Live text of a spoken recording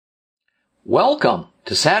Welcome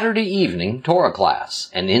to Saturday evening Torah class,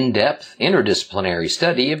 an in-depth interdisciplinary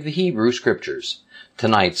study of the Hebrew Scriptures.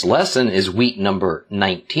 Tonight's lesson is week number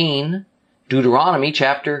 19, Deuteronomy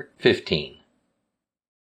chapter 15.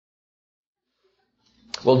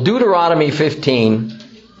 Well, Deuteronomy 15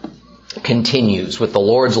 continues with the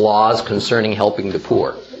Lord's laws concerning helping the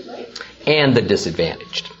poor and the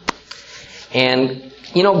disadvantaged. And,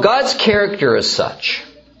 God's character is such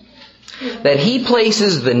that He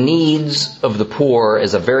places the needs of the poor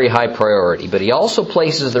as a very high priority, but He also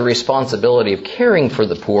places the responsibility of caring for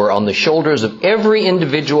the poor on the shoulders of every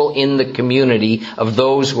individual in the community of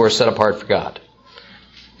those who are set apart for God.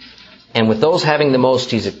 And with those having the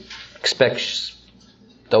most, He expects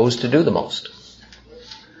those to do the most.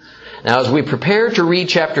 Now, as we prepare to read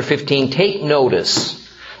chapter 15, take notice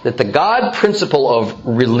that the God principle of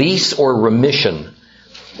release or remission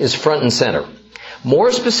is front and center.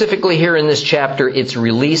 More specifically here in this chapter, it's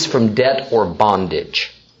release from debt or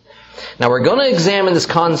bondage. Now we're going to examine this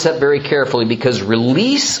concept very carefully because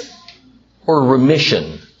release or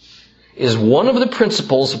remission is one of the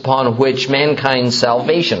principles upon which mankind's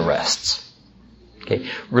salvation rests. Okay.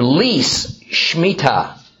 Release,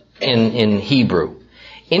 shmita in Hebrew,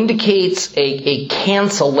 indicates a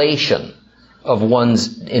cancellation of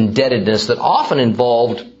one's indebtedness that often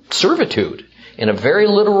involved servitude in a very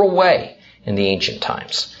literal way in the ancient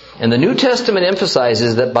times. And the New Testament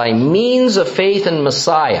emphasizes that by means of faith in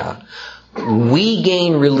Messiah, we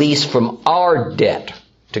gain release from our debt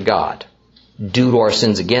to God due to our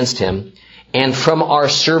sins against Him and from our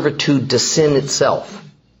servitude to sin itself.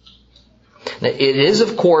 Now, it is,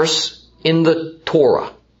 of course, in the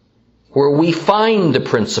Torah where we find the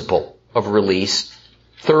principle of release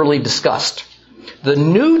thoroughly discussed. The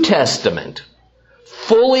New Testament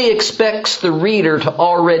fully expects the reader to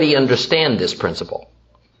already understand this principle.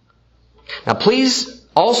 Now please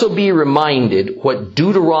also be reminded what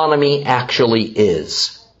Deuteronomy actually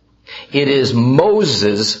is. It is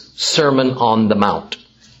Moses' Sermon on the Mount.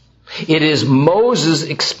 It is Moses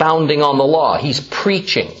expounding on the law. He's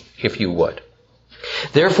preaching, if you would.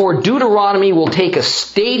 Therefore, Deuteronomy will take a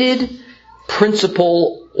stated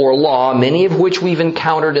principle or law, many of which we've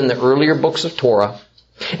encountered in the earlier books of Torah,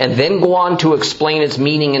 and then go on to explain its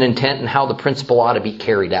meaning and intent and how the principle ought to be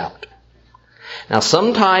carried out. Now,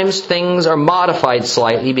 sometimes things are modified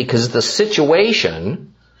slightly because the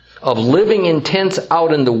situation of living in tents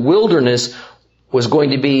out in the wilderness was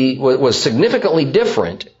significantly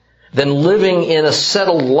different than living in a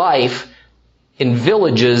settled life in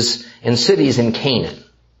villages and cities in Canaan.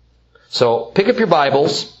 So, pick up your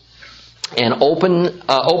Bibles and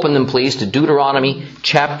open them, please, to Deuteronomy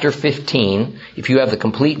chapter 15. If you have the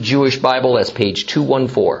complete Jewish Bible, that's page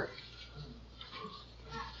 214.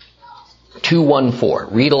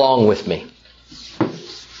 214. Read along with me.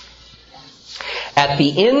 At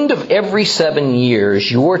the end of every 7 years,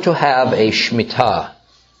 you are to have a Shemitah.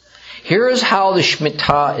 Here is how the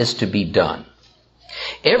Shemitah is to be done.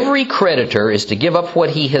 Every creditor is to give up what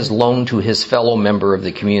he has loaned to his fellow member of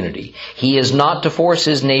the community. He is not to force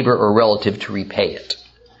his neighbor or relative to repay it,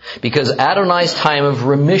 because Adonai's time of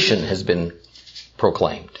remission has been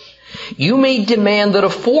proclaimed. You may demand that a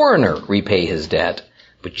foreigner repay his debt,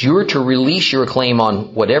 but you are to release your claim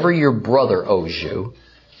on whatever your brother owes you.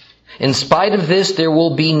 In spite of this, there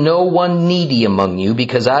will be no one needy among you,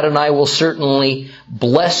 because Adonai will certainly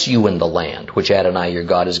bless you in the land, which Adonai your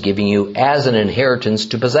God is giving you as an inheritance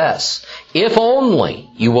to possess. If only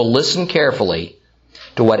you will listen carefully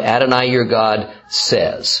to what Adonai your God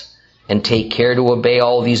says, and take care to obey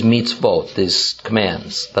all these mitzvot, these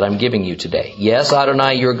commands that I'm giving you today. Yes,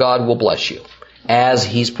 Adonai your God will bless you, as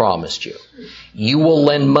He's promised you. You will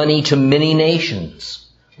lend money to many nations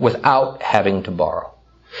without having to borrow.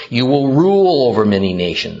 You will rule over many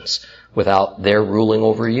nations without their ruling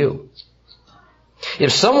over you.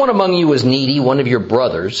 If someone among you is needy, one of your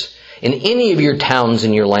brothers, in any of your towns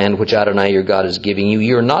in your land which Adonai your God is giving you,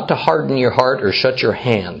 you are not to harden your heart or shut your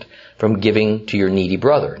hand from giving to your needy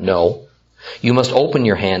brother. No, you must open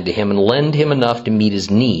your hand to him and lend him enough to meet his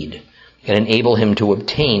need and enable him to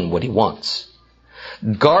obtain what he wants.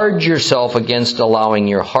 Guard yourself against allowing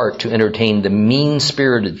your heart to entertain the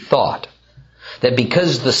mean-spirited thought that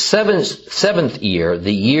because the seventh year,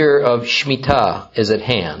 the year of Shemitah, is at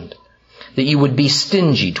hand, that you would be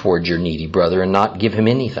stingy toward your needy brother and not give him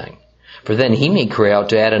anything. For then he may cry out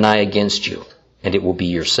to Adonai against you, and it will be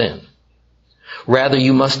your sin. Rather,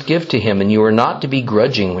 you must give to him, and you are not to be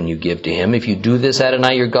grudging when you give to him. If you do this,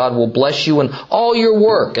 Adonai your God will bless you in all your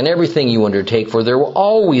work and everything you undertake, for there will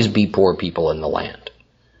always be poor people in the land.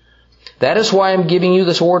 That is why I'm giving you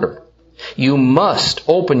this order. You must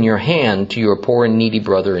open your hand to your poor and needy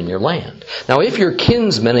brother in your land. Now, if your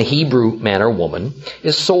kinsman, a Hebrew man or woman,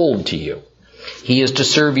 is sold to you, he is to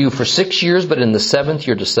serve you for 6 years, but in the 7th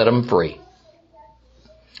you're to set him free.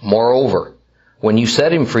 Moreover, when you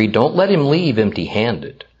set him free, don't let him leave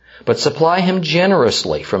empty-handed, but supply him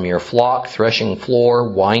generously from your flock, threshing floor,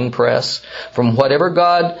 winepress, from whatever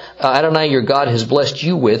God, Adonai your God, has blessed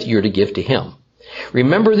you with, you're to give to him.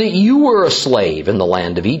 Remember that you were a slave in the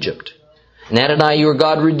land of Egypt. And Adonai your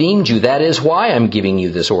God redeemed you. That is why I'm giving you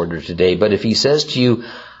this order today. But if he says to you,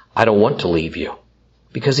 I don't want to leave you,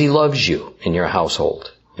 because he loves you in your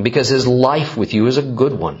household, and because his life with you is a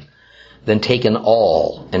good one, then take an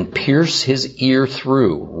awl and pierce his ear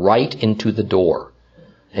through right into the door,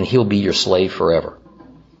 and he'll be your slave forever.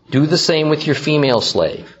 Do the same with your female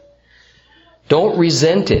slave. Don't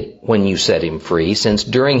resent it when you set him free, since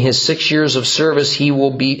during his 6 years of service he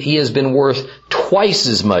has been worth twice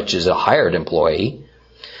as much as a hired employee.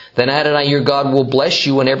 Then Adonai your God will bless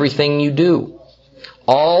you in everything you do.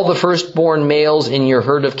 All the firstborn males in your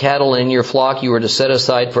herd of cattle and in your flock you are to set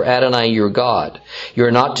aside for Adonai your God. You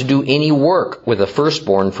are not to do any work with a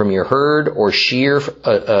firstborn from your herd or shear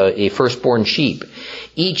a firstborn sheep.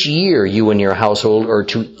 Each year you and your household are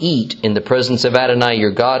to eat in the presence of Adonai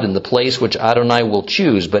your God in the place which Adonai will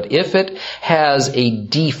choose. But if it has a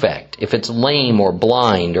defect, if it's lame or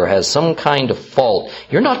blind or has some kind of fault,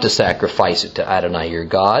 you're not to sacrifice it to Adonai your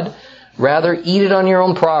God. Rather, eat it on your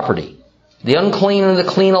own property. The unclean and the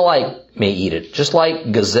clean alike may eat it, just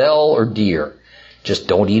like gazelle or deer. Just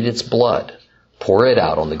don't eat its blood. Pour it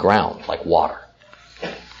out on the ground like water.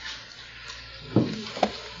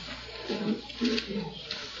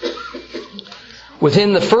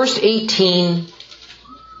 Within the first 18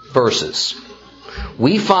 verses,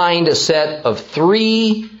 we find a set of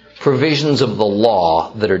 3 provisions of the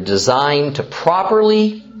law that are designed to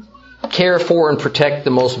properly care for and protect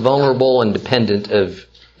the most vulnerable and dependent of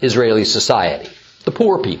Israeli society, the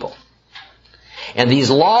poor people. And these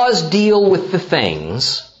laws deal with the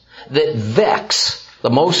things that vex the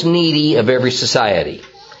most needy of every society.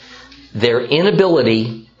 Their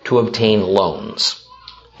inability to obtain loans.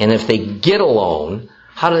 And if they get a loan,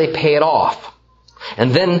 how do they pay it off?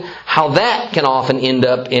 And then how that can often end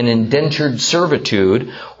up in indentured servitude,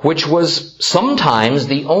 which was sometimes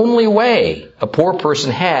the only way a poor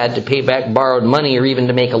person had to pay back borrowed money or even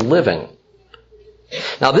to make a living.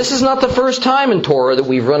 Now, this is not the first time in Torah that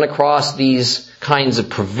we've run across these kinds of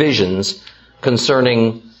provisions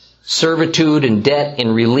concerning servitude and debt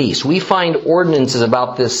and release. We find ordinances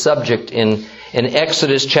about this subject in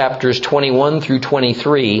Exodus chapters 21 through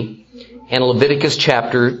 23 and Leviticus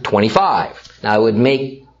chapter 25. Now, it would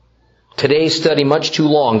make today's study much too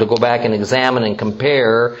long to go back and examine and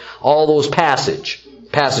compare all those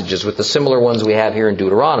passages with the similar ones we have here in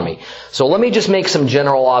Deuteronomy. So let me just make some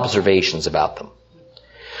general observations about them.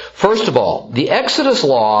 First of all, the Exodus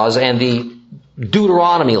laws and the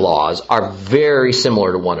Deuteronomy laws are very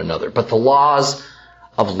similar to one another, but the laws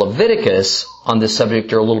of Leviticus on this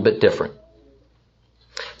subject are a little bit different.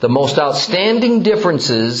 The most outstanding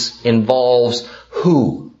differences involves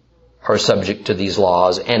who are subject to these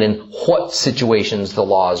laws and in what situations the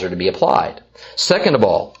laws are to be applied. Second of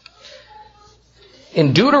all,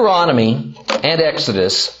 in Deuteronomy and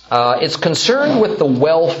Exodus, it's concerned with the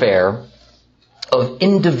welfare of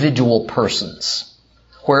individual persons.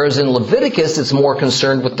 Whereas in Leviticus, it's more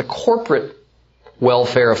concerned with the corporate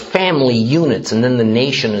welfare of family units and then the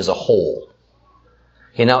nation as a whole.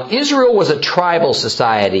 Okay, now, Israel was a tribal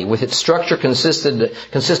society with its structure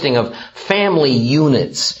consisting of family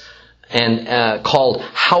units and called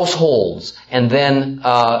households, and then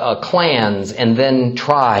clans, and then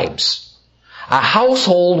tribes. A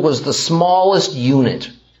household was the smallest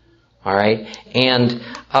unit, all right, and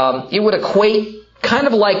it would equate kind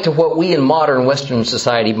of like to what we in modern Western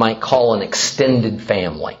society might call an extended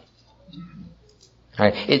family. All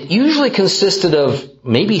right. It usually consisted of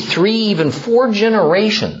maybe 3, even 4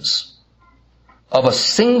 generations of a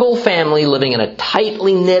single family living in a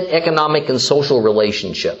tightly knit economic and social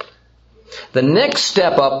relationship. The next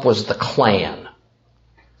step up was the clan.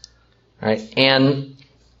 All right. And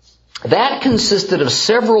that consisted of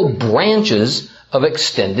several branches of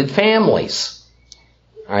extended families.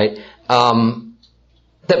 All right.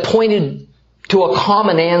 That pointed to a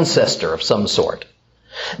common ancestor of some sort.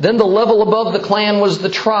 Then the level above the clan was the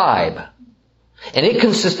tribe. And it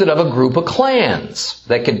consisted of a group of clans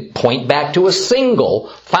that could point back to a single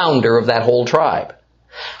founder of that whole tribe.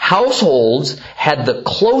 Households had the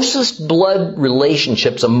closest blood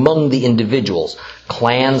relationships among the individuals.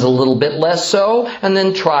 Clans a little bit less so, and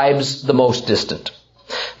then tribes the most distant.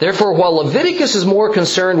 Therefore, while Leviticus is more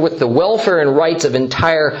concerned with the welfare and rights of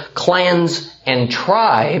entire clans and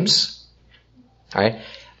tribes, right,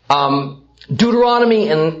 Deuteronomy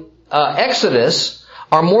and Exodus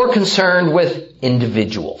are more concerned with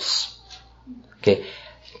individuals. Okay,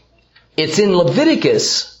 it's in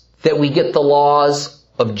Leviticus that we get the laws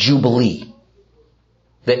of Jubilee.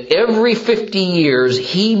 That every 50 years,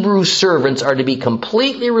 Hebrew servants are to be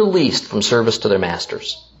completely released from service to their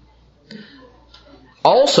masters.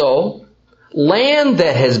 Also, land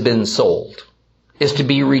that has been sold is to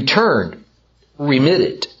be returned,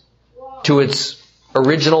 remitted to its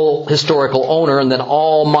original historical owner, and then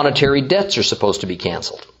all monetary debts are supposed to be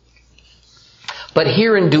canceled. But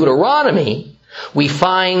here in Deuteronomy, we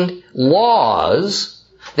find laws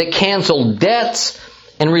that cancel debts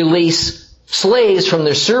and release slaves from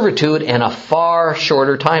their servitude in a far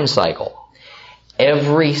shorter time cycle.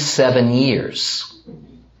 Every 7 years.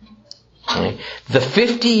 Okay. The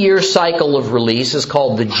 50-year cycle of release is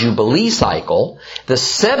called the Jubilee cycle. The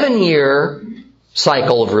 7-year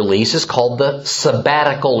cycle of release is called the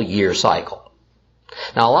sabbatical year cycle.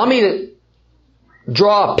 Now allow me to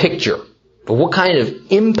draw a picture of what kind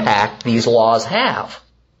of impact these laws have.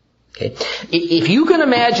 Okay. If you can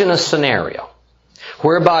imagine a scenario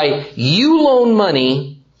whereby you loan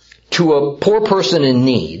money to a poor person in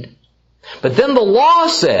need, but then the law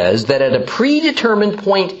says that at a predetermined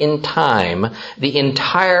point in time, the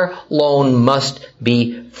entire loan must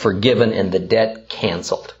be forgiven and the debt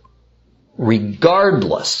canceled,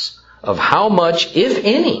 regardless of how much, if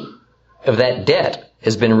any, of that debt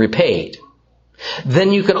has been repaid.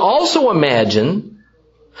 Then you can also imagine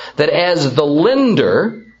that as the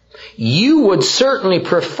lender, you would certainly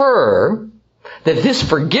prefer that this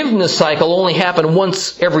forgiveness cycle only happen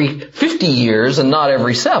once every 50 years and not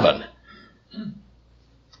every 7.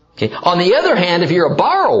 Okay. On the other hand, if you're a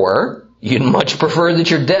borrower, you'd much prefer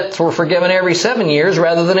that your debts were forgiven every 7 years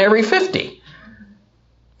rather than every 50.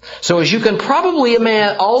 So as you can probably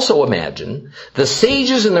also imagine, the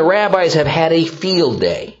sages and the rabbis have had a field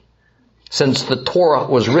day since the Torah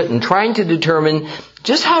was written, trying to determine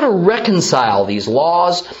just how to reconcile these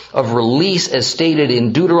laws of release as stated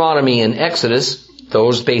in Deuteronomy and Exodus,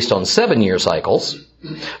 those based on 7-year cycles,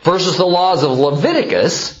 versus the laws of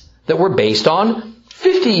Leviticus that were based on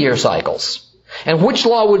 50-year cycles. And which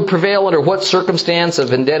law would prevail under what circumstance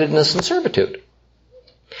of indebtedness and servitude?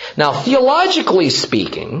 Now, theologically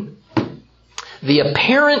speaking, the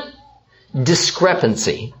apparent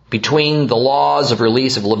discrepancy between the laws of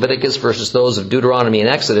release of Leviticus versus those of Deuteronomy and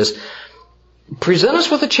Exodus present us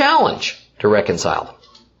with a challenge to reconcile them.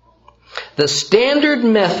 The standard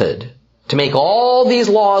method to make all these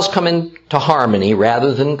laws come into harmony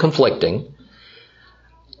rather than conflicting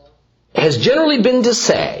has generally been to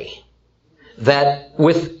say that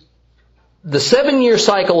with the 7-year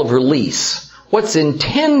cycle of release, what's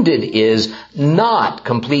intended is not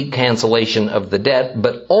complete cancellation of the debt,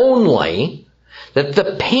 but only that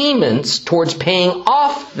the payments towards paying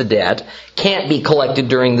off the debt can't be collected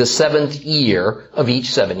during the 7th year of each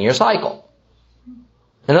 7-year cycle.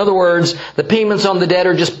 In other words, the payments on the debt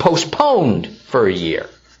are just postponed for a year.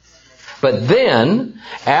 But then,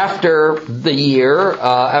 after the year,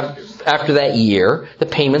 after that year, the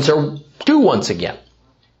payments are due once again.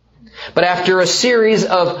 But after a series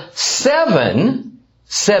of 7-year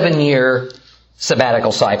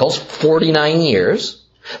sabbatical cycles, 49 years,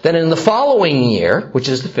 then in the following year, which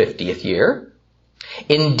is the 50th year,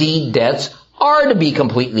 indeed debts are to be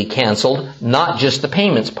completely canceled, not just the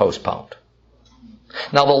payments postponed.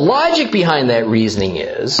 Now the logic behind that reasoning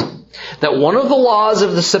is that one of the laws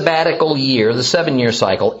of the sabbatical year, the 7-year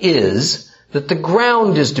cycle, is that the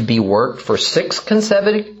ground is to be worked for 6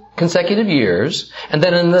 consecutive years, and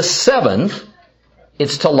then in the 7th,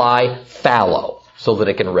 it's to lie fallow so that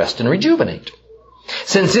it can rest and rejuvenate.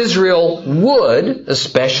 Since Israel would,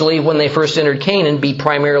 especially when they first entered Canaan, be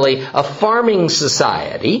primarily a farming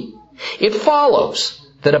society, it follows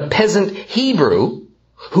that a peasant Hebrew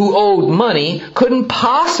who owed money couldn't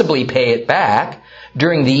possibly pay it back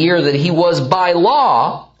during the year that he was, by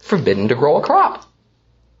law, forbidden to grow a crop.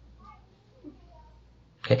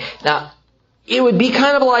 Okay. Now, it would be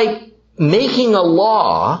kind of like making a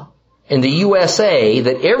law in the USA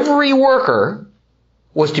that every worker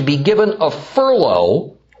was to be given a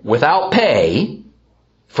furlough without pay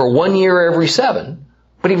for 1 year every 7,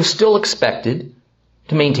 but he was still expected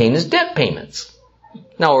to maintain his debt payments.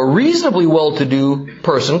 Now, a reasonably well-to-do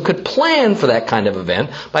person could plan for that kind of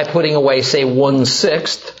event by putting away, say,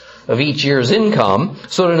 1/6 of each year's income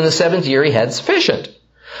so that in the 7th year he had sufficient.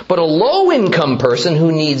 But a low-income person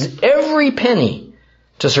who needs every penny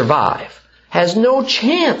to survive has no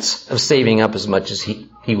chance of saving up as much as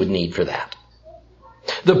he would need for that.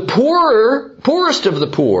 The poorest of the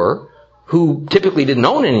poor, who typically didn't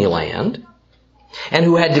own any land, and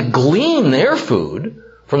who had to glean their food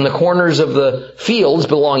from the corners of the fields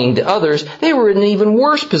belonging to others, they were in an even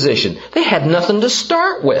worse position. They had nothing to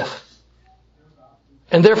start with.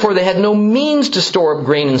 And therefore they had no means to store up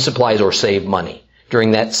grain and supplies or save money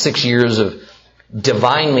during that 6 years of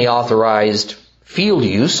divinely authorized field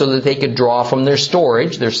use, so that they could draw from their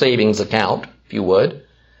storage, their savings account, if you would,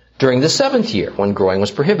 during the 7th year when growing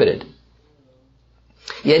was prohibited.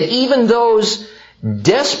 Yet even those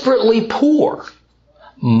desperately poor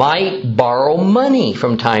might borrow money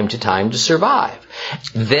from time to time to survive.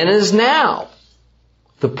 Then as now,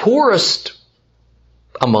 the poorest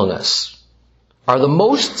among us are the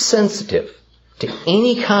most sensitive to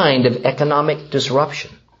any kind of economic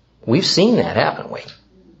disruption. We've seen that, haven't we?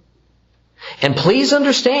 And please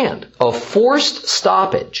understand, a forced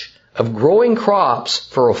stoppage of growing crops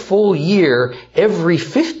for a full year every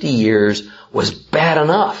 50 years was bad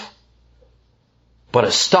enough. But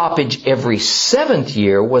a stoppage every 7th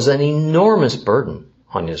year was an enormous burden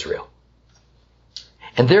on Israel.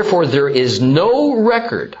 And therefore there is no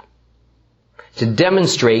record to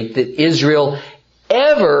demonstrate that Israel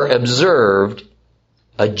ever observed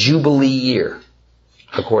a Jubilee year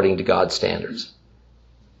according to God's standards.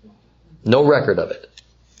 No record of it.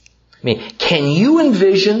 I mean, can you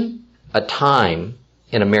envision a time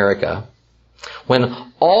in America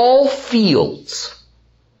when all fields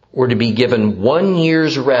were to be given 1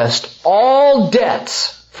 year's rest, all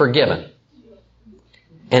debts forgiven,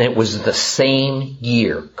 and it was the same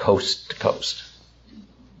year, coast to coast?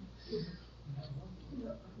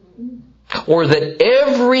 Or that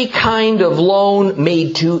every kind of loan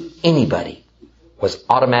made to anybody was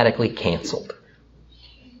automatically canceled?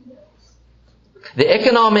 The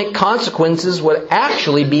economic consequences would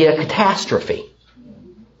actually be a catastrophe.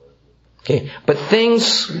 Okay, but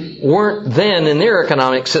things weren't then in their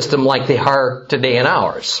economic system like they are today in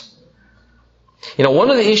ours. You know,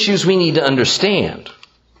 one of the issues we need to understand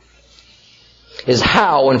is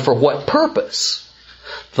how and for what purpose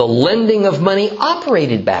the lending of money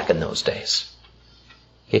operated back in those days.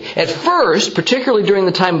 Okay, at first, particularly during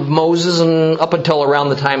the time of Moses and up until around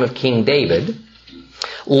the time of King David,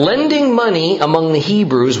 lending money among the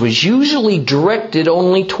Hebrews was usually directed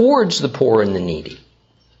only towards the poor and the needy.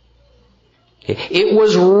 It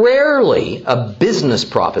was rarely a business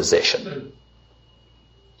proposition.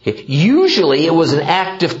 Usually it was an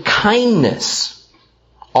act of kindness,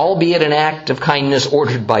 albeit an act of kindness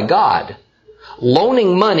ordered by God.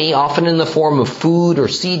 Loaning money, often in the form of food or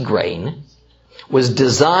seed grain, was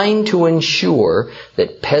designed to ensure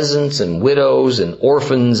that peasants and widows and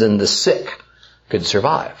orphans and the sick could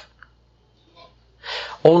survive.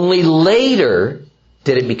 Only later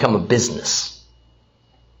did it become a business.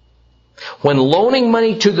 When loaning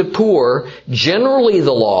money to the poor, generally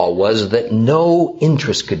the law was that no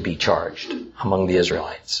interest could be charged among the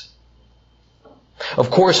Israelites. Of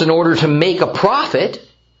course, in order to make a profit,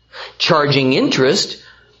 charging interest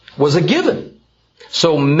was a given.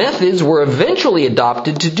 So methods were eventually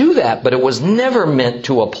adopted to do that, but it was never meant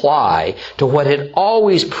to apply to what had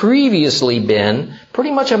always previously been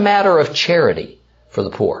pretty much a matter of charity for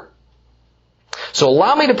the poor. So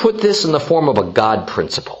allow me to put this in the form of a God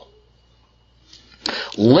principle.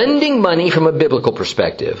 Lending money from a biblical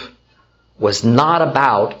perspective was not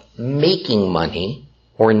about making money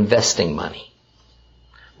or investing money.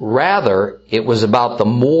 Rather, it was about the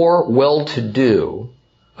more well-to-do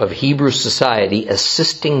of Hebrew society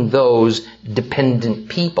assisting those dependent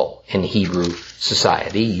people in Hebrew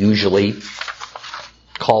society, usually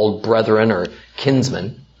called brethren or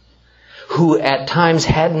kinsmen, who at times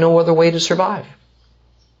had no other way to survive.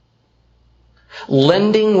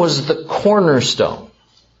 Lending was the cornerstone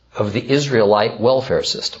of the Israelite welfare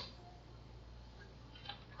system.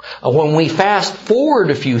 When we fast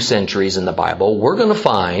forward a few centuries in the Bible, we're going to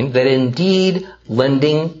find that indeed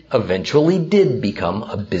lending eventually did become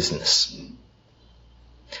a business.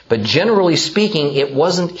 But generally speaking, it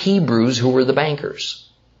wasn't Hebrews who were the bankers.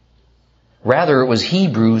 Rather, it was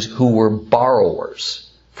Hebrews who were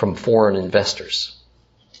borrowers from foreign investors.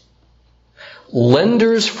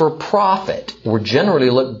 Lenders for profit were generally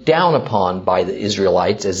looked down upon by the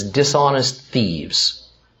Israelites as dishonest thieves.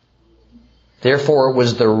 Therefore, it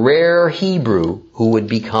was the rare Hebrew who would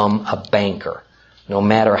become a banker, no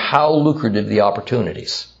matter how lucrative the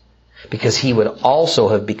opportunities, because he would also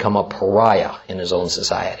have become a pariah in his own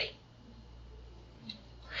society.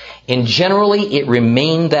 And generally, it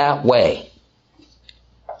remained that way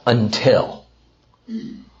until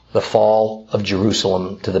the fall of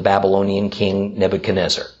Jerusalem to the Babylonian king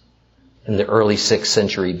Nebuchadnezzar in the early 6th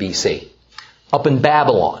century BC. Up in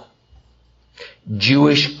Babylon,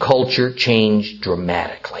 Jewish culture changed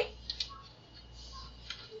dramatically.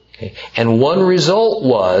 Okay. And one result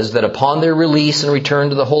was that upon their release and return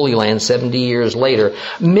to the Holy Land 70 years later,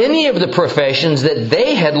 many of the professions that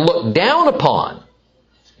they had looked down upon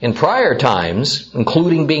in prior times,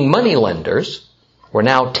 including being moneylenders, were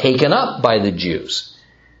now taken up by the Jews.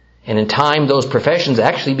 And in time, those professions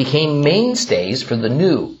actually became mainstays for the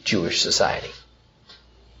new Jewish society.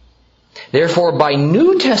 Therefore, by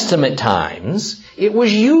New Testament times, it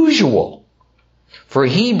was usual for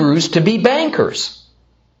Hebrews to be bankers.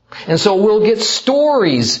 And so we'll get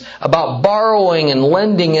stories about borrowing and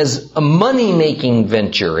lending as a money-making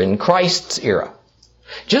venture in Christ's era.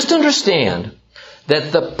 Just understand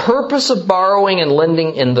that the purpose of borrowing and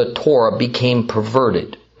lending in the Torah became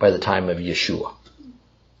perverted by the time of Yeshua.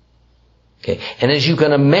 Okay. And as you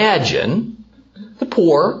can imagine, the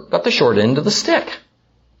poor got the short end of the stick.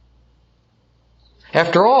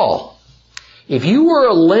 After all, if you were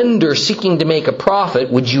a lender seeking to make a profit,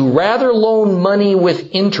 would you rather loan money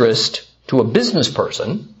with interest to a business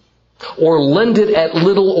person or lend it at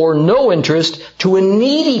little or no interest to a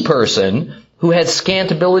needy person who had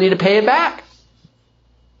scant ability to pay it back?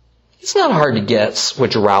 It's not hard to guess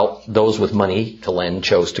which route those with money to lend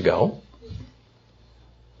chose to go.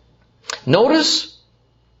 Notice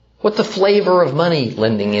what the flavor of money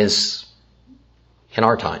lending is in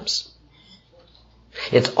our times.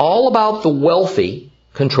 It's all about the wealthy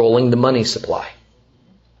controlling the money supply.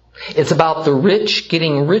 It's about the rich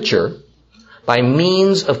getting richer by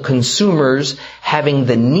means of consumers having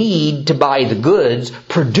the need to buy the goods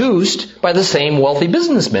produced by the same wealthy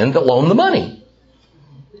businessmen that loan the money.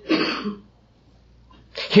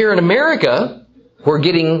 Here in America, we're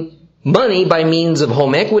getting money by means of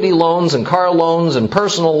home equity loans and car loans and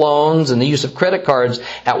personal loans, and the use of credit cards,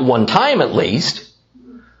 at one time at least,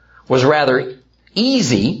 was rather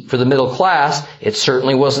easy for the middle class. It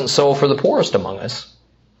certainly wasn't so for the poorest among us.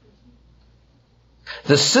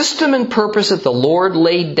 The system and purpose that the Lord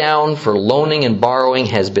laid down for loaning and borrowing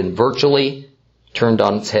has been virtually turned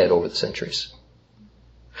on its head over the centuries.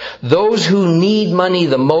 Those who need money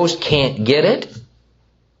the most can't get it.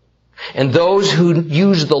 And those who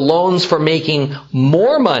use the loans for making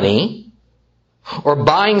more money or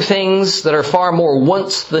buying things that are far more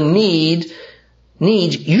wants than needs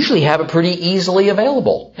usually have it pretty easily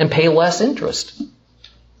available and pay less interest.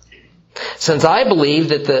 Since I believe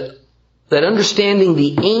that understanding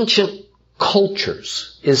the ancient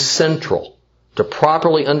cultures is central to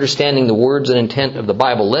properly understanding the words and intent of the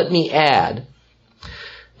Bible, let me add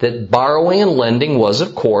that borrowing and lending was,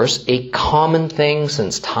 of course, a common thing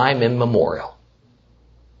since time immemorial.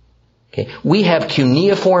 Okay. We have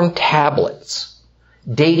cuneiform tablets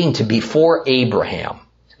dating to before Abraham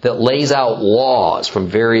that lays out laws from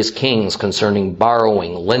various kings concerning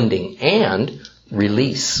borrowing, lending, and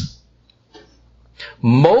release.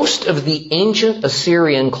 Most of the ancient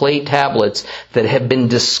Assyrian clay tablets that have been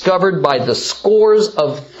discovered by the scores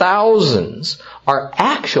of thousands are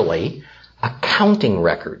actually accounting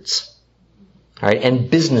records, all right, and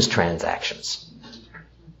business transactions.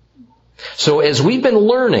 So as we've been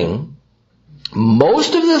learning,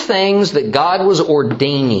 most of the things that God was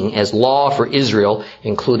ordaining as law for Israel,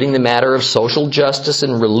 including the matter of social justice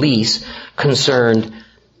and release, concerned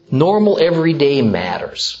normal everyday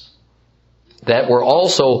matters that were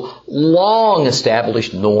also long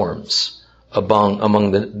established norms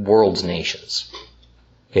among the world's nations.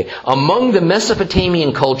 Okay. Among the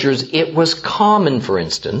Mesopotamian cultures, it was common, for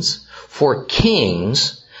instance, for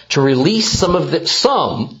kings to release some of their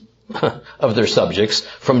subjects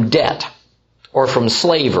from debt or from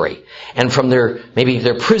slavery and from maybe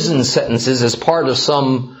their prison sentences as part of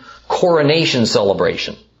some coronation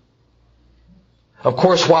celebration. Of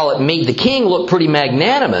course, while it made the king look pretty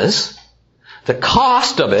magnanimous, the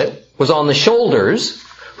cost of it was on the shoulders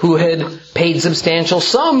who had paid substantial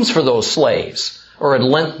sums for those slaves or had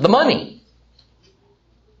lent the money.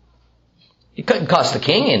 It couldn't cost the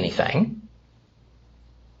king anything.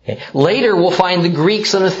 Okay. Later, we'll find the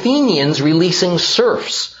Greeks and Athenians releasing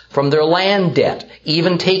serfs from their land debt,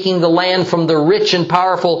 even taking the land from the rich and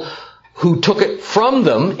powerful who took it from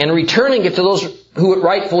them and returning it to those who it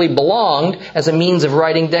rightfully belonged as a means of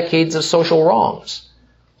righting decades of social wrongs.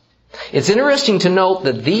 It's interesting to note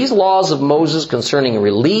that these laws of Moses concerning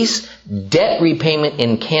release, debt repayment,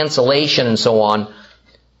 and cancellation and so on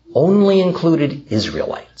only included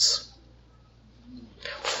Israelites.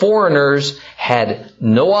 Foreigners had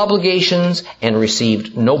no obligations and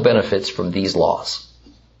received no benefits from these laws.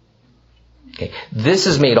 Okay. This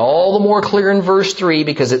is made all the more clear in verse 3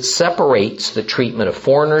 because it separates the treatment of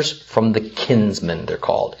foreigners from the kinsmen, they're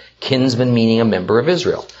called. Kinsman meaning a member of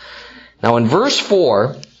Israel. Now in verse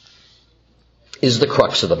 4 is the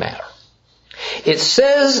crux of the matter. It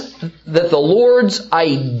says that the Lord's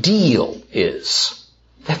ideal is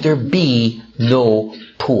that there be no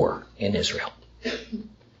poor in Israel.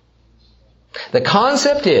 The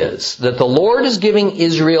concept is that the Lord is giving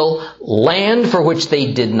Israel land for which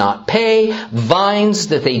they did not pay, vines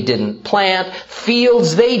that they didn't plant,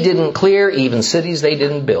 fields they didn't clear, even cities they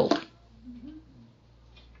didn't build.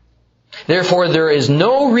 Therefore, there is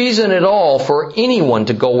no reason at all for anyone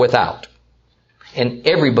to go without. And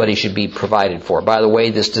everybody should be provided for. By the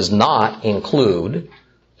way, this does not include,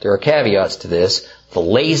 there are caveats to this, the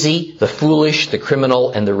lazy, the foolish, the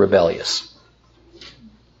criminal, and the rebellious.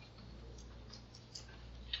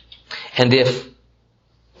 And if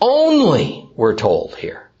only, we're told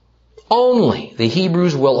here, only the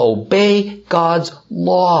Hebrews will obey God's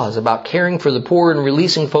laws about caring for the poor and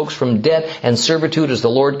releasing folks from debt and servitude as the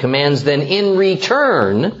Lord commands, then in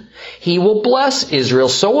return, He will bless Israel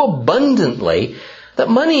so abundantly that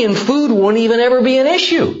money and food won't even ever be an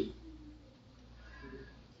issue.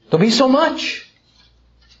 There'll be so much.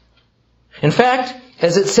 In fact,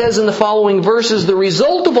 as it says in the following verses, the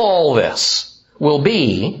result of all this will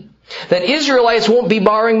be that Israelites won't be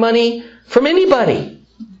borrowing money from anybody.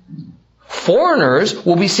 Foreigners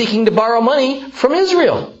will be seeking to borrow money from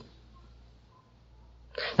Israel.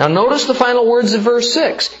 Now notice the final words of verse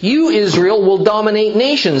 6. You, Israel, will dominate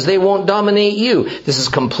nations. They won't dominate you. This is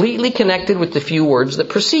completely connected with the few words that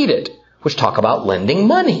precede it, which talk about lending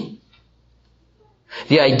money.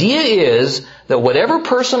 The idea is that whatever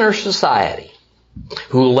person or society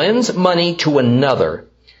who lends money to another,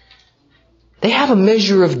 they have a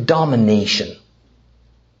measure of domination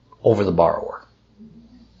over the borrower.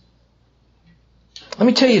 Let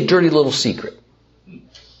me tell you a dirty little secret.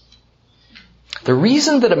 The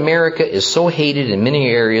reason that America is so hated in many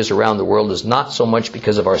areas around the world is not so much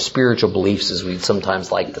because of our spiritual beliefs as we'd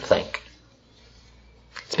sometimes like to think.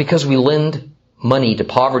 It's because we lend money to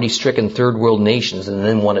poverty-stricken third world nations and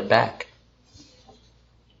then want it back.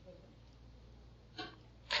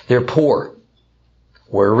 They're poor.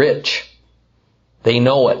 We're rich. They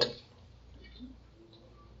know it.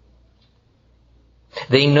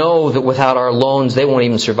 They know that without our loans, they won't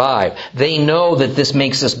even survive. They know that this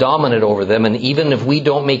makes us dominant over them, and even if we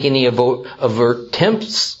don't make any overt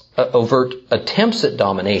attempts at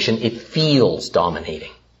domination, it feels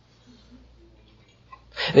dominating.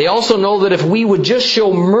 They also know that if we would just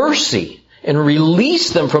show mercy and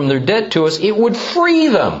release them from their debt to us, it would free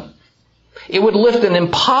them. It would lift an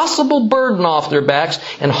impossible burden off their backs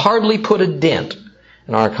and hardly put a dent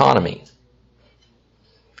in our economy.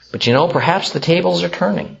 But you know, perhaps the tables are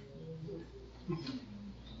turning.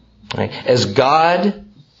 Right? As God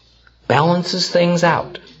balances things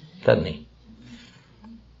out, doesn't He?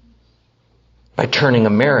 By turning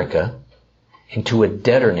America into a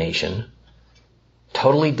debtor nation,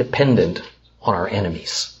 totally dependent on our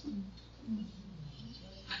enemies.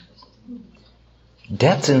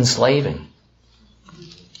 Debt's enslaving.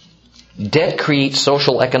 Debt creates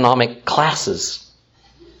social economic classes.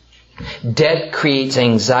 Debt creates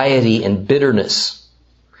anxiety and bitterness.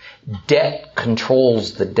 Debt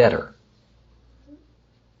controls the debtor.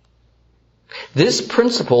 This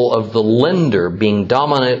principle of the lender being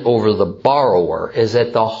dominant over the borrower is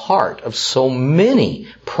at the heart of so many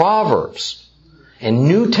proverbs and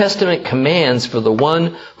New Testament commands for the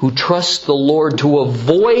one who trusts the Lord to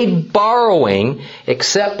avoid borrowing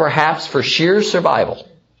except perhaps for sheer survival.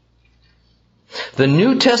 The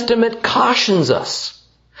New Testament cautions us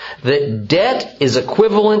that debt is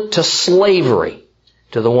equivalent to slavery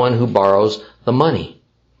to the one who borrows the money.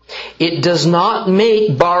 It does not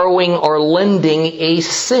make borrowing or lending a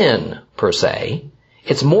sin, per se.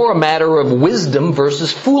 It's more a matter of wisdom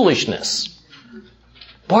versus foolishness.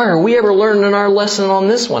 Boy, are we ever learning our lesson on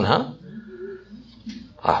this one, huh?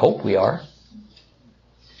 I hope we are.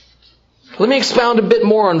 Let me expound a bit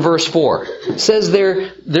more on verse 4. It says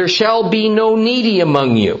there shall be no needy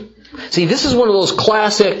among you. See, this is one of those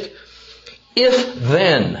classic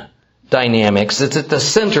if-then dynamics that's at the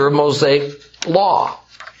center of Mosaic law.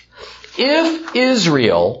 If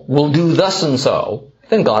Israel will do thus and so,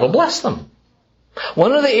 then God will bless them.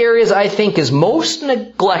 One of the areas I think is most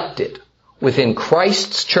neglected within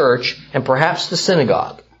Christ's church and perhaps the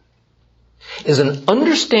synagogue is an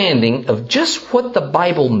understanding of just what the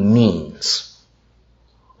Bible means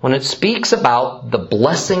when it speaks about the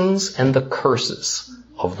blessings and the curses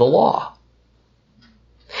of the law.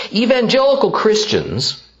 Evangelical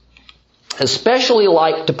Christians especially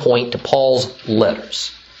like to point to Paul's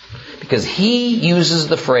letters, because he uses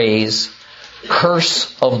the phrase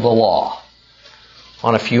curse of the law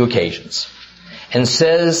on a few occasions, and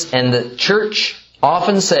the church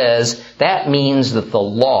often says that means that the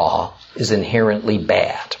law is inherently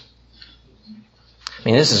bad. I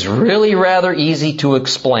mean, this is really rather easy to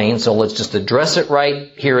explain, so let's just address it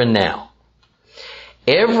right here and now.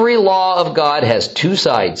 Every law of God has two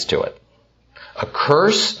sides to it. A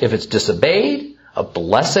curse if it's disobeyed, a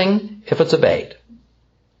blessing if it's obeyed.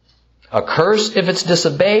 A curse if it's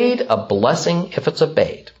disobeyed, a blessing if it's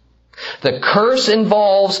obeyed. The curse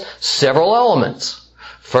involves several elements.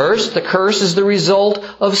 First, the curse is the result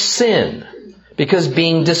of sin, because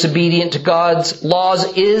being disobedient to God's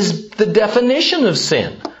laws is the definition of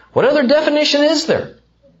sin. What other definition is there?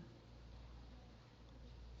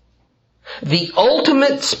 The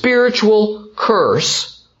ultimate spiritual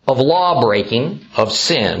curse of law breaking, of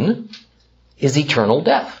sin, is eternal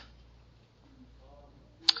death.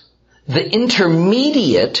 The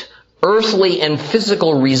intermediate earthly and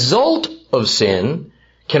physical result of sin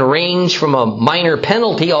can range from a minor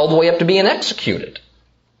penalty all the way up to being executed.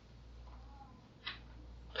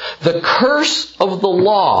 The curse of the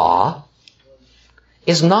law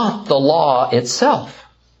is not the law itself.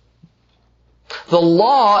 The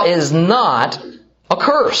law is not a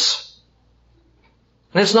curse.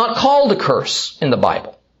 And it's not called a curse in the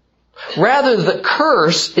Bible. Rather, the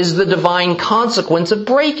curse is the divine consequence of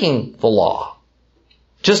breaking the law.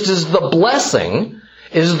 Just as the blessing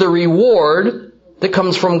is the reward that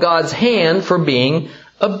comes from God's hand for being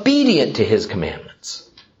obedient to His commandments.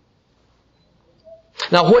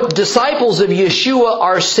 Now, what disciples of Yeshua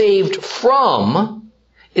are saved from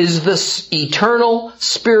is this eternal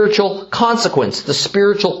spiritual consequence, the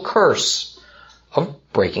spiritual curse of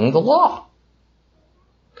breaking the law.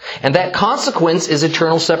 And that consequence is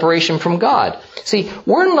eternal separation from God. See,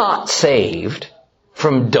 we're not saved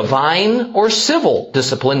from divine or civil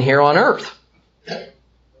discipline here on earth.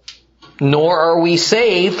 Nor are we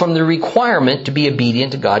saved from the requirement to be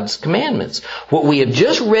obedient to God's commandments. What we have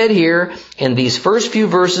just read here in these first few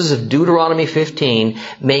verses of Deuteronomy 15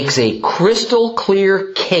 makes a crystal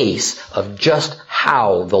clear case of just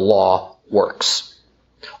how the law works.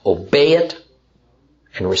 Obey it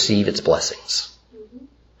and receive its blessings.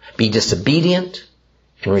 Be disobedient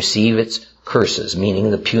and receive its curses,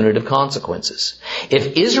 meaning the punitive consequences.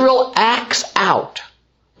 If Israel acts out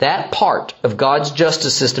that part of God's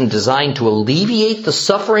justice system designed to alleviate the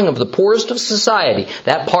suffering of the poorest of society,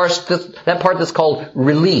 that part that's called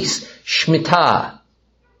release, shmitah,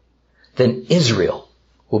 then Israel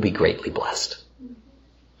will be greatly blessed.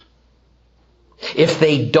 If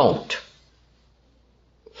they don't,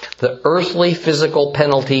 the earthly physical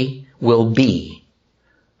penalty will be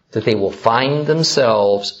that they will find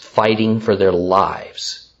themselves fighting for their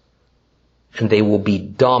lives. And they will be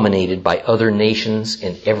dominated by other nations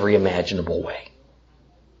in every imaginable way.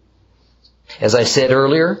 As I said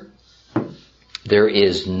earlier, there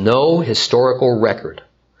is no historical record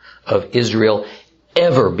of Israel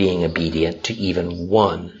ever being obedient to even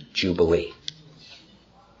one Jubilee.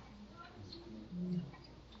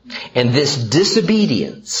 And this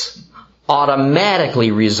disobedience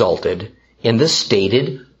automatically resulted in the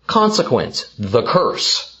stated consequence, the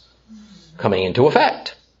curse, coming into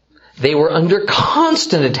effect. They were under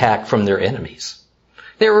constant attack from their enemies.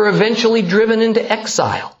 They were eventually driven into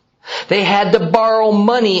exile. They had to borrow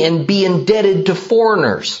money and be indebted to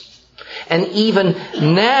foreigners. And even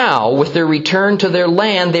now, with their return to their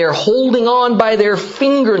land, they are holding on by their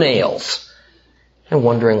fingernails and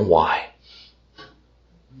wondering why.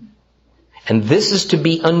 And this is to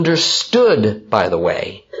be understood, by the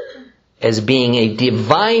way, as being a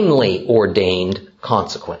divinely ordained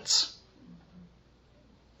consequence.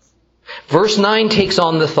 Verse 9 takes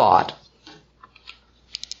on the thought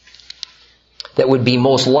that would be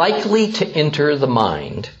most likely to enter the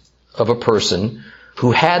mind of a person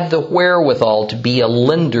who had the wherewithal to be a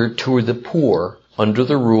lender to the poor under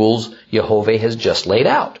the rules Jehovah has just laid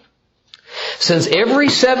out. Since every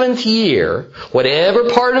 7th year, whatever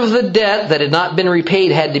part of the debt that had not been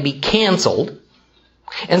repaid had to be canceled,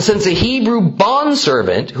 and since a Hebrew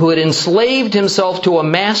bondservant who had enslaved himself to a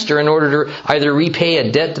master in order to either repay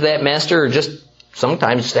a debt to that master or just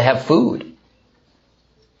sometimes to have food,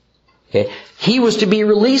 he was to be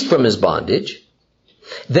released from his bondage.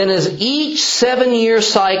 Then as each 7-year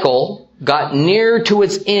cycle got near to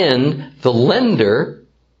its end, the lender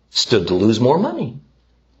stood to lose more money.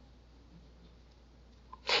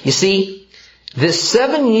 You see, this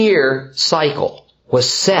 7-year cycle was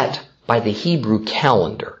set by the Hebrew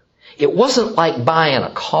calendar. It wasn't like buying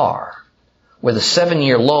a car, with a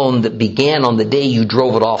 7-year loan that began on the day you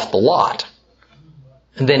drove it off the lot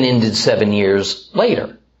and then ended 7 years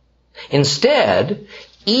later. Instead,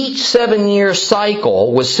 each 7-year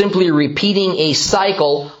cycle was simply repeating a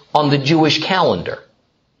cycle on the Jewish calendar.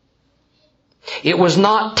 It was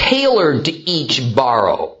not tailored to each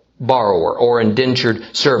borrower or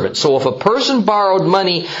indentured servant. So if a person borrowed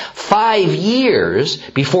money 5 years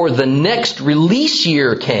before the next release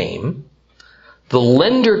year came, the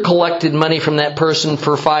lender collected money from that person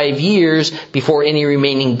for 5 years before any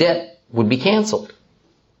remaining debt would be canceled.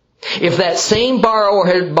 If that same borrower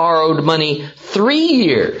had borrowed money 3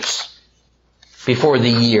 years before the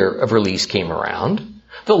year of release came around,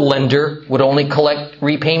 the lender would only collect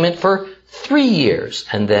repayment for 3 years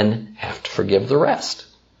and then have to forgive the rest.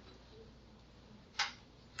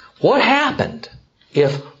 What happened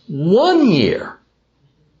if 1 year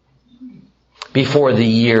before the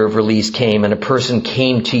year of release came and a person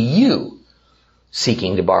came to you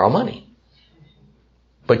seeking to borrow money?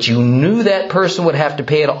 But you knew that person would have to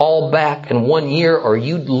pay it all back in 1 year or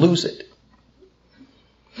you'd lose it.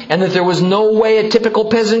 And that there was no way a typical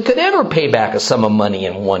peasant could ever pay back a sum of money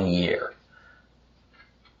in 1 year.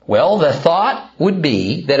 Well, the thought would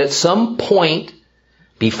be that at some point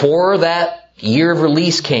before that year of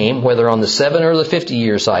release came, whether on the 7 or the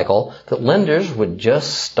 50-year cycle, that lenders would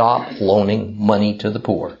just stop loaning money to the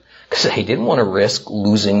poor. Because they didn't want to risk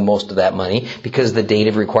losing most of that money because the date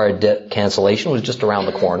of required debt cancellation was just around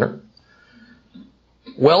the corner.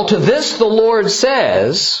 Well, to this the Lord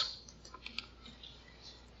says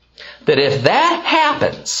that if that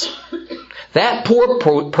happens, that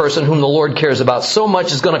poor person whom the Lord cares about so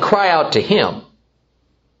much is going to cry out to Him.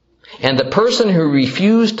 And the person who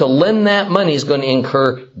refused to lend that money is going to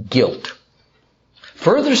incur guilt.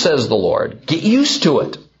 Further says the Lord, get used to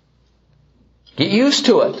it. Get used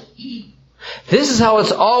to it. This is how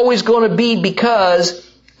it's always going to be, because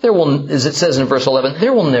there will, as it says in verse 11,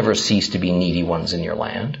 there will never cease to be needy ones in your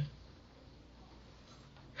land.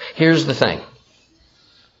 Here's the thing.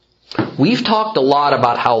 We've talked a lot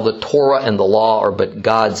about how the Torah and the law are but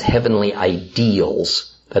God's heavenly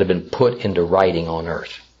ideals that have been put into writing on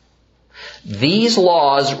earth. These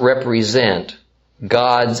laws represent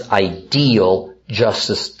God's ideal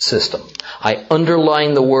justice system. I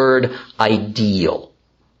underline the word ideal.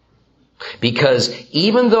 Because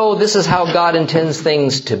even though this is how God intends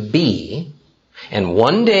things to be, and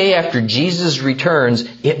one day after Jesus returns,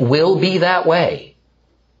 it will be that way,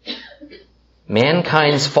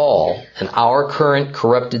 mankind's fall and our current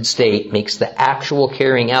corrupted state makes the actual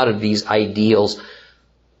carrying out of these ideals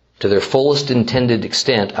to their fullest intended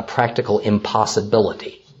extent a practical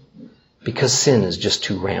impossibility, because sin is just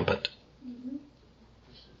too rampant.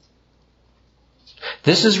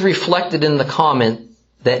 This is reflected in the comment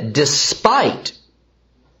that despite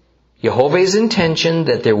Jehovah's intention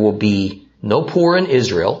that there will be no poor in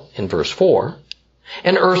Israel, in verse 4,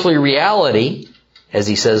 and earthly reality, as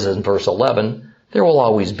he says in verse 11, there will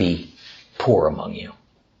always be poor among you.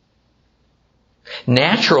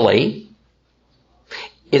 Naturally,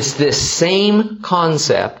 it's this same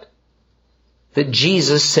concept that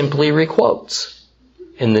Jesus simply requotes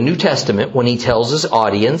in the New Testament when he tells his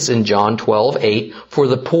audience in John 12:8, for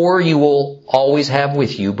the poor you will always have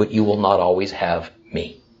with you, but you will not always have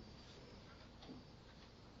me.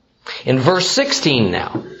 In verse 16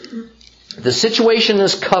 now, the situation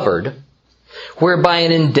is covered whereby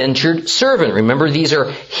an indentured servant, remember these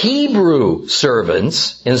are Hebrew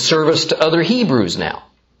servants in service to other Hebrews now,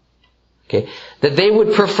 okay, that they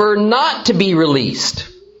would prefer not to be released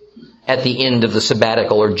at the end of the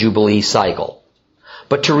sabbatical or jubilee cycle,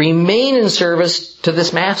 but to remain in service to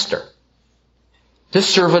this master. This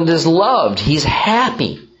servant is loved. He's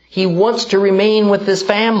happy. He wants to remain with this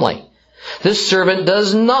family. This servant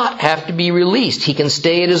does not have to be released. He can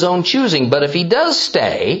stay at his own choosing. But if he does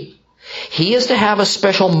stay, he is to have a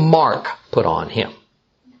special mark put on him,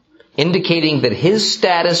 indicating that his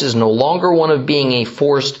status is no longer one of being a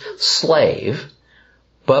forced slave,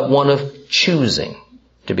 but one of choosing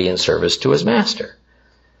to be in service to his master.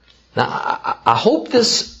 Now, I hope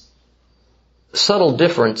this subtle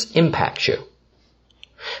difference impacts you.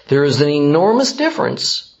 There is an enormous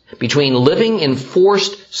difference between living in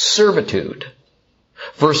forced servitude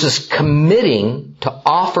versus committing to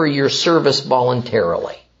offer your service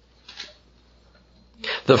voluntarily.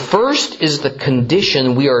 The first is the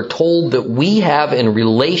condition we are told that we have in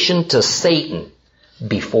relation to Satan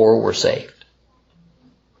before we're saved.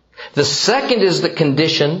 The second is the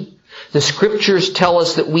condition the Scriptures tell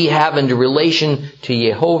us that we have in relation to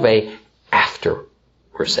Jehovah after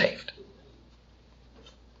we're saved.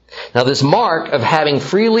 Now this mark of having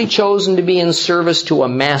freely chosen to be in service to a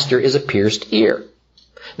master is a pierced ear.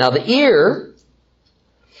 Now the ear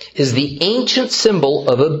is the ancient symbol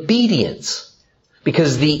of obedience,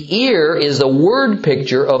 because the ear is a word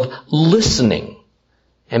picture of listening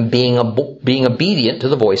and being obedient to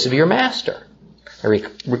the voice of your master.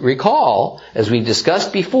 Recall, as we've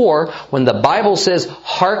discussed before, when the Bible says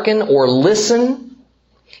hearken or listen,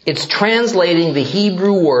 it's translating the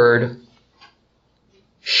Hebrew word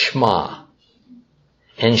Shema.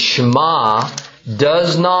 And Shema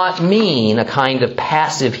does not mean a kind of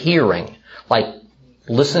passive hearing, like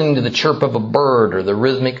listening to the chirp of a bird or the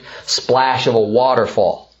rhythmic splash of a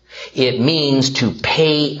waterfall. It means to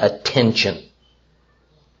pay attention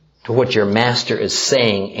to what your master is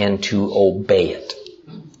saying and to obey it.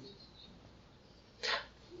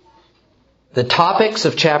 The topics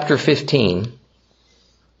of chapter 15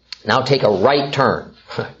 now take a right turn,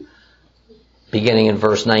 beginning in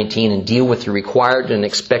verse 19, and deal with the required and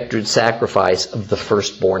expected sacrifice of the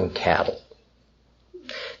firstborn cattle.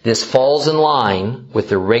 This falls in line with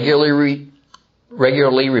the regularly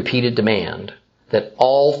repeated demand that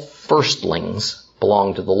all firstlings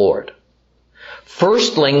belong to the Lord.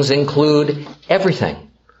 Firstlings include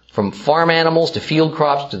everything, from farm animals to field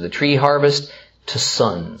crops to the tree harvest to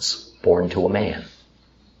sons born to a man.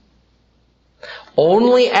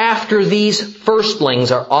 Only after these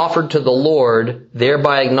firstlings are offered to the Lord,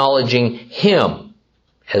 thereby acknowledging Him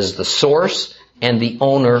as the source and the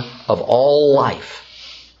owner of all life,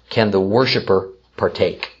 can the worshiper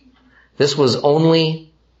partake. This was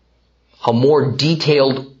only a more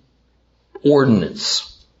detailed ordinance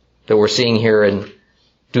that we're seeing here in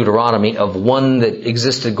Deuteronomy, of one that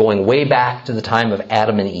existed going way back to the time of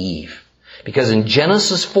Adam and Eve. Because in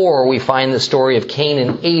Genesis 4 we find the story of Cain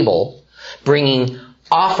and Abel bringing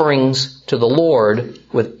offerings to the Lord,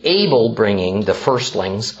 with Abel bringing the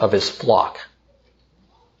firstlings of his flock.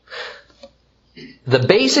 The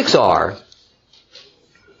basics are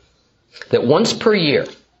that once per year,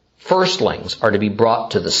 firstlings are to be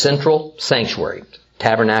brought to the central sanctuary,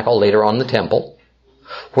 tabernacle, later on the temple,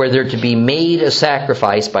 where they're to be made a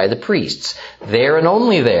sacrifice by the priests. There and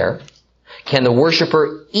only there can the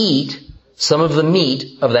worshiper eat some of the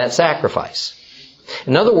meat of that sacrifice.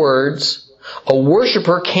 In other words, a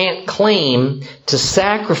worshiper can't claim to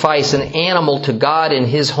sacrifice an animal to God in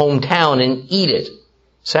his hometown and eat it.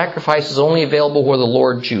 Sacrifice is only available where the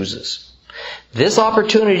Lord chooses. This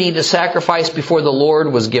opportunity to sacrifice before the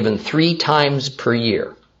Lord was given 3 times per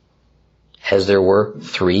year, as there were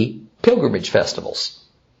 3 pilgrimage festivals.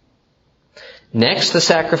 Next, the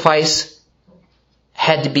sacrifice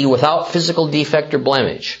had to be without physical defect or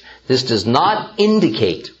blemish. This does not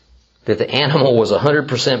indicate that the animal was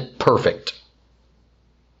 100% perfect,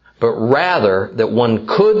 but rather that one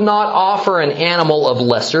could not offer an animal of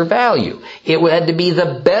lesser value. It had to be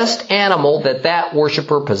the best animal that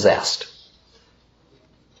worshiper possessed.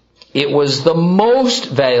 It was the most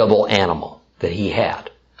valuable animal that he had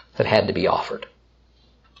that had to be offered.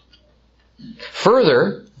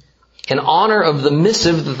 Further, in honor of the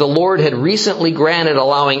missive that the Lord had recently granted,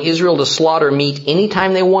 allowing Israel to slaughter meat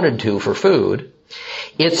anytime they wanted to for food,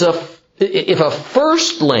 if a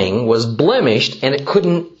firstling was blemished and it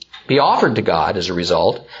couldn't be offered to God as a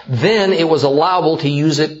result, then it was allowable to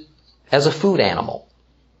use it as a food animal.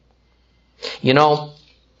 You know,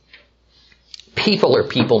 people are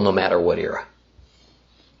people no matter what era.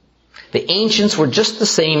 The ancients were just the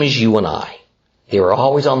same as you and I. They were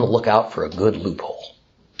always on the lookout for a good loophole.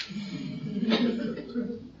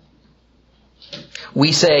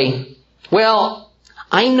 We say, well,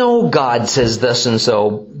 I know God says this and so,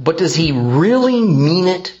 but does He really mean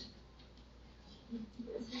it?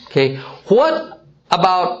 Okay, what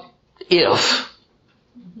about if?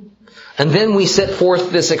 And then we set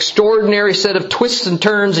forth this extraordinary set of twists and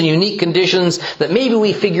turns and unique conditions that maybe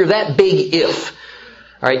we figure that big if,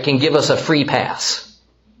 all right, can give us a free pass.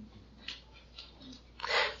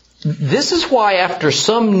 This is why after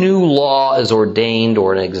some new law is ordained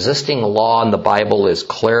or an existing law in the Bible is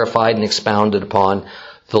clarified and expounded upon,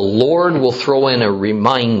 the Lord will throw in a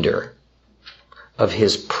reminder of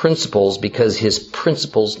His principles, because His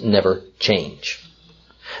principles never change.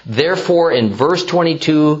 Therefore, in verse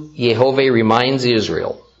 22, Yehovah reminds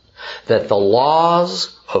Israel that the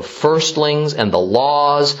laws of firstlings and the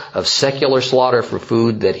laws of secular slaughter for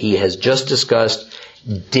food that He has just discussed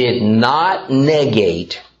did not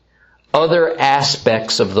negate other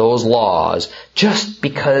aspects of those laws just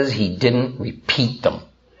because He didn't repeat them.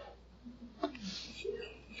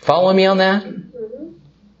 Follow me on that?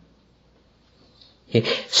 Okay.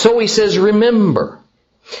 So He says, remember,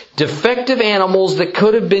 Defective animals that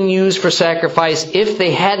could have been used for sacrifice, if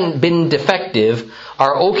they hadn't been defective,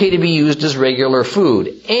 are okay to be used as regular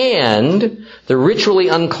food. And the ritually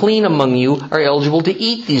unclean among you are eligible to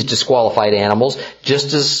eat these disqualified animals,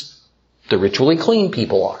 just as the ritually clean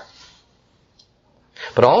people are.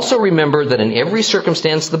 But also remember that in every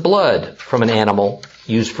circumstance, the blood from an animal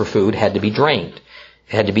used for food had to be drained.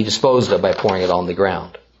 It had to be disposed of by pouring it on the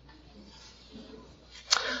ground.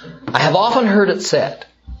 I have often heard it said,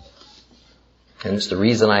 and it's the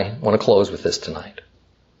reason I want to close with this tonight,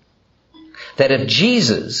 that if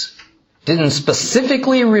Jesus didn't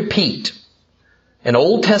specifically repeat an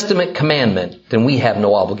Old Testament commandment, then we have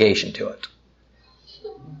no obligation to it.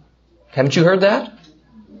 Haven't you heard that?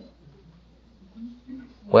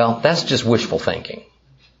 Well, that's just wishful thinking.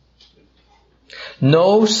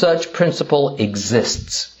 No such principle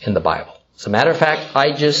exists in the Bible. As a matter of fact,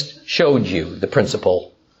 I just showed you the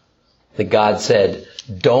principle that God said,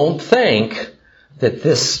 don't think that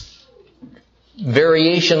this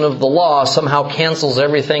variation of the law somehow cancels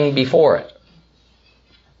everything before it.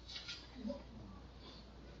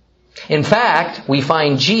 In fact, we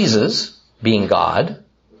find Jesus, being God,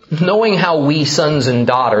 knowing how we sons and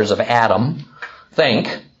daughters of Adam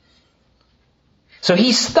think. So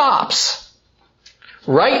he stops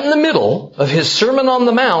right in the middle of his Sermon on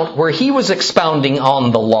the Mount, where he was expounding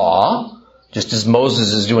on the law, just as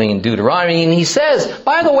Moses is doing in Deuteronomy, and he says,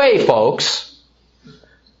 by the way, folks,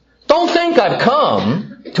 don't think I've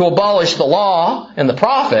come to abolish the law and the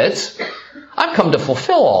prophets. I've come to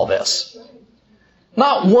fulfill all this.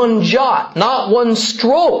 Not one jot, not one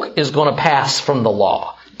stroke is going to pass from the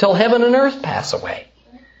law till heaven and earth pass away.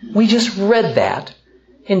 We just read that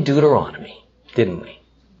in Deuteronomy, didn't we?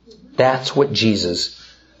 That's what Jesus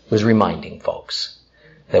was reminding folks.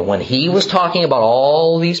 That when he was talking about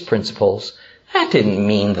all these principles, that didn't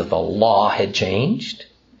mean that the law had changed.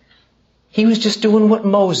 He was just doing what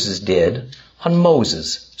Moses did on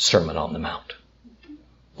Moses' Sermon on the Mount.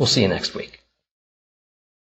 We'll see you next week.